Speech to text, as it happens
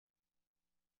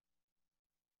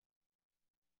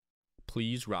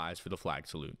please rise for the flag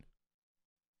salute.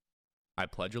 I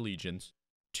pledge allegiance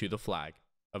to the flag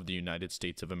of the United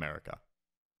States of America,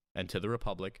 and to the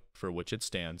republic for which it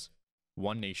stands,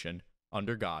 one nation,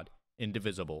 under God,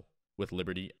 indivisible, with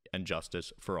liberty and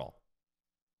justice for all.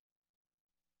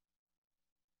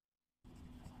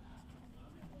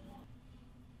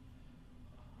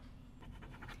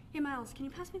 Hey, Miles, can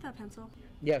you pass me that pencil?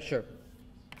 Yeah, sure.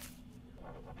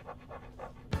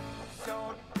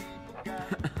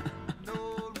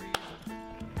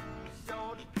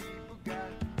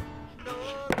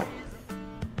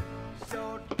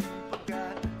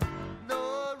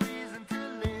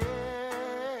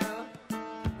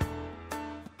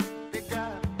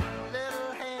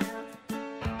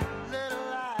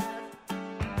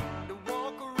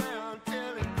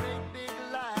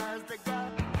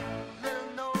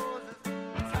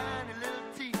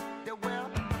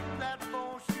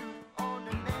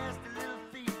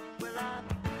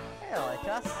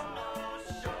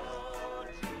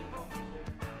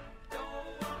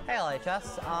 Hey,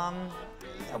 LHS.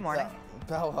 Good morning.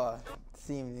 Bella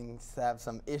seems to have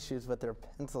some issues with their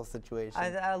pencil situation.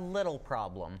 A little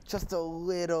problem. Just a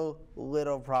little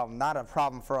problem. Not a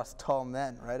problem for us tall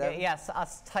men, right, Evan? Yes,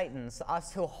 us titans.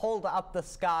 Us who hold up the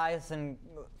skies and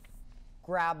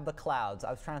grab the clouds.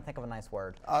 I was trying to think of a nice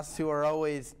word. Us who are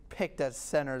always picked as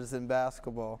centers in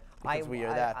basketball because we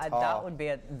are that tall. That would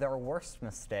be their worst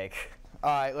mistake.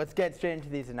 All right, let's get straight into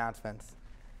these announcements.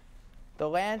 The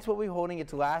Lance will be holding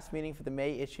its last meeting for the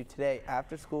May issue today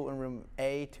after school in room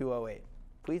A208.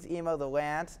 Please email the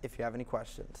Lance if you have any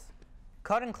questions.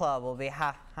 Cohen Club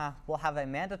will have a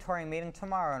mandatory meeting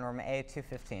tomorrow in room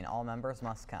A215. All members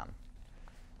must come.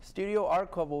 Studio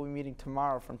Art Club will be meeting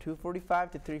tomorrow from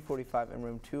 2:45 to 3:45 in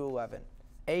room 211.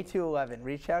 A211.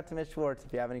 Reach out to Ms. Schwartz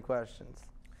if you have any questions.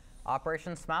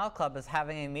 Operation Smile Club is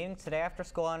having a meeting today after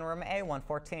school in room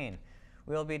A114.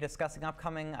 We will be discussing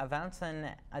upcoming events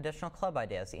and additional club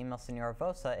ideas. Email Senora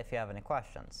Vosa if you have any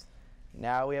questions.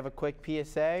 Now we have a quick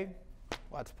PSA.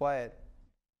 Let's play it.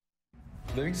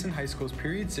 Livingston High School's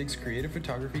Period 6 Creative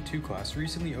Photography 2 class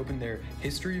recently opened their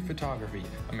History of Photography,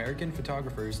 American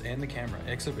Photographers and the Camera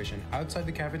exhibition outside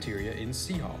the cafeteria in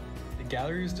C Hall. The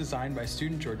gallery is designed by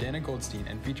student Jordana Goldstein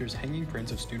and features hanging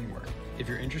prints of student work. If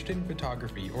you're interested in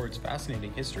photography or its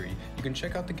fascinating history, you can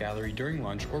check out the gallery during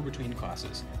lunch or between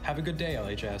classes. Have a good day,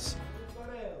 LHS.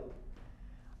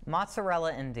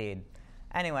 Mozzarella indeed.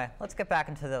 Anyway, let's get back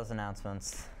into those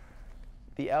announcements.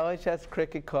 The LHS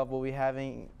Cricket Club will be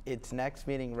having its next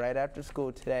meeting right after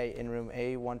school today in room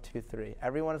A123.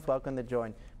 Everyone is welcome to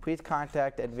join. Please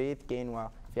contact Advait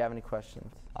Gainwell if you have any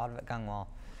questions. Advait Gangwal.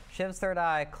 Shiv's Third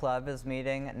Eye Club is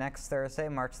meeting next Thursday,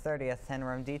 March 30th in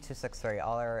room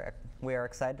D263. We are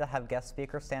excited to have guest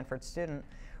speaker Stanford student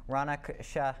Ronak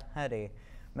Shahedi.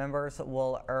 Members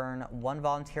will earn 1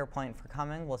 volunteer point for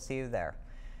coming. We'll see you there.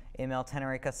 Email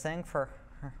Tenerica Singh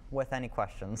with any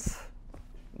questions.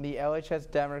 The LHS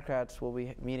Democrats will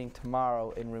be meeting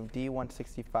tomorrow in room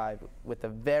D165 with a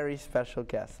very special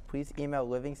guest. Please email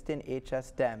Livingston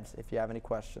HS Dems if you have any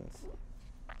questions.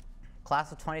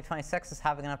 Class of 2026 is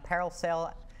having an apparel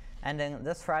sale ending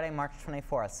this Friday, March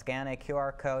 24th. Scan a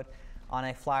QR code on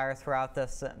a flyer throughout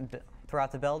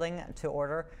the building to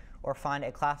order, or find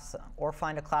a class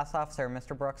officer,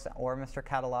 Mr. Brooks or Mr.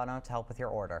 Catalano, to help with your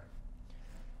order.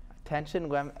 Attention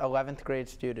 11th grade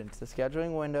students. The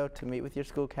scheduling window to meet with your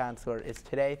school counselor is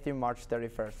today through March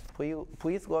 31st.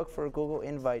 Please look for a Google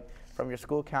invite from your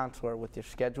school counselor with your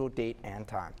scheduled date and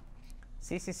time.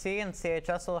 CCC and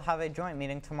CHS will have a joint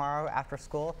meeting tomorrow after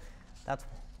school. That's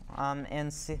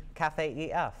in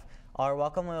Cafe EF. All are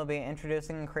welcome. We will be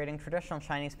introducing and creating traditional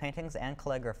Chinese paintings and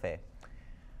calligraphy.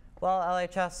 Well,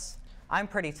 LHS, I'm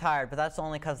pretty tired, but that's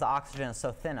only because the oxygen is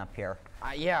so thin up here.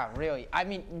 Yeah, really. I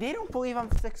mean, they don't believe I'm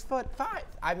 6'5".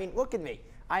 I mean, look at me.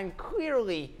 I'm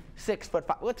clearly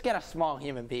 6'5". Let's get a small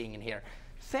human being in here.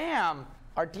 Sam,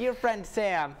 our dear friend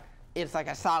Sam, is like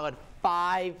a solid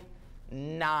 5'9"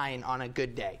 on a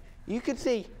good day. You can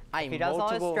see I'm he does all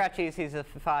his stretchies, he's a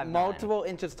 5'9". Multiple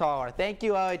inches taller. Thank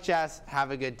you, LHS. Have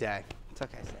a good day. It's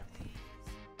okay, Sam.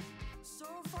 So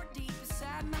far deep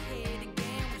inside my head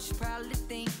again, what you probably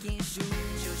thinking, shoot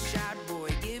your shot, boy,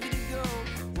 give it a go.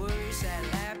 Words that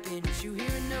happen, but you hear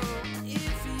a no.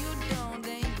 If you don't,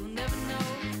 then you'll never know.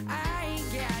 I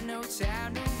ain't got no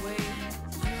time to wait.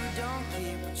 You don't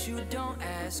get what you don't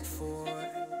ask for.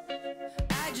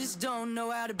 I just don't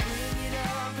know how to bring it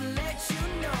up and let you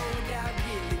know what I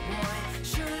really want.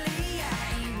 Surely I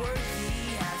ain't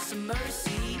worthy, have some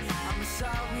mercy. I'm a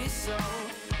sorry soul.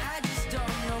 I just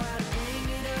don't know how to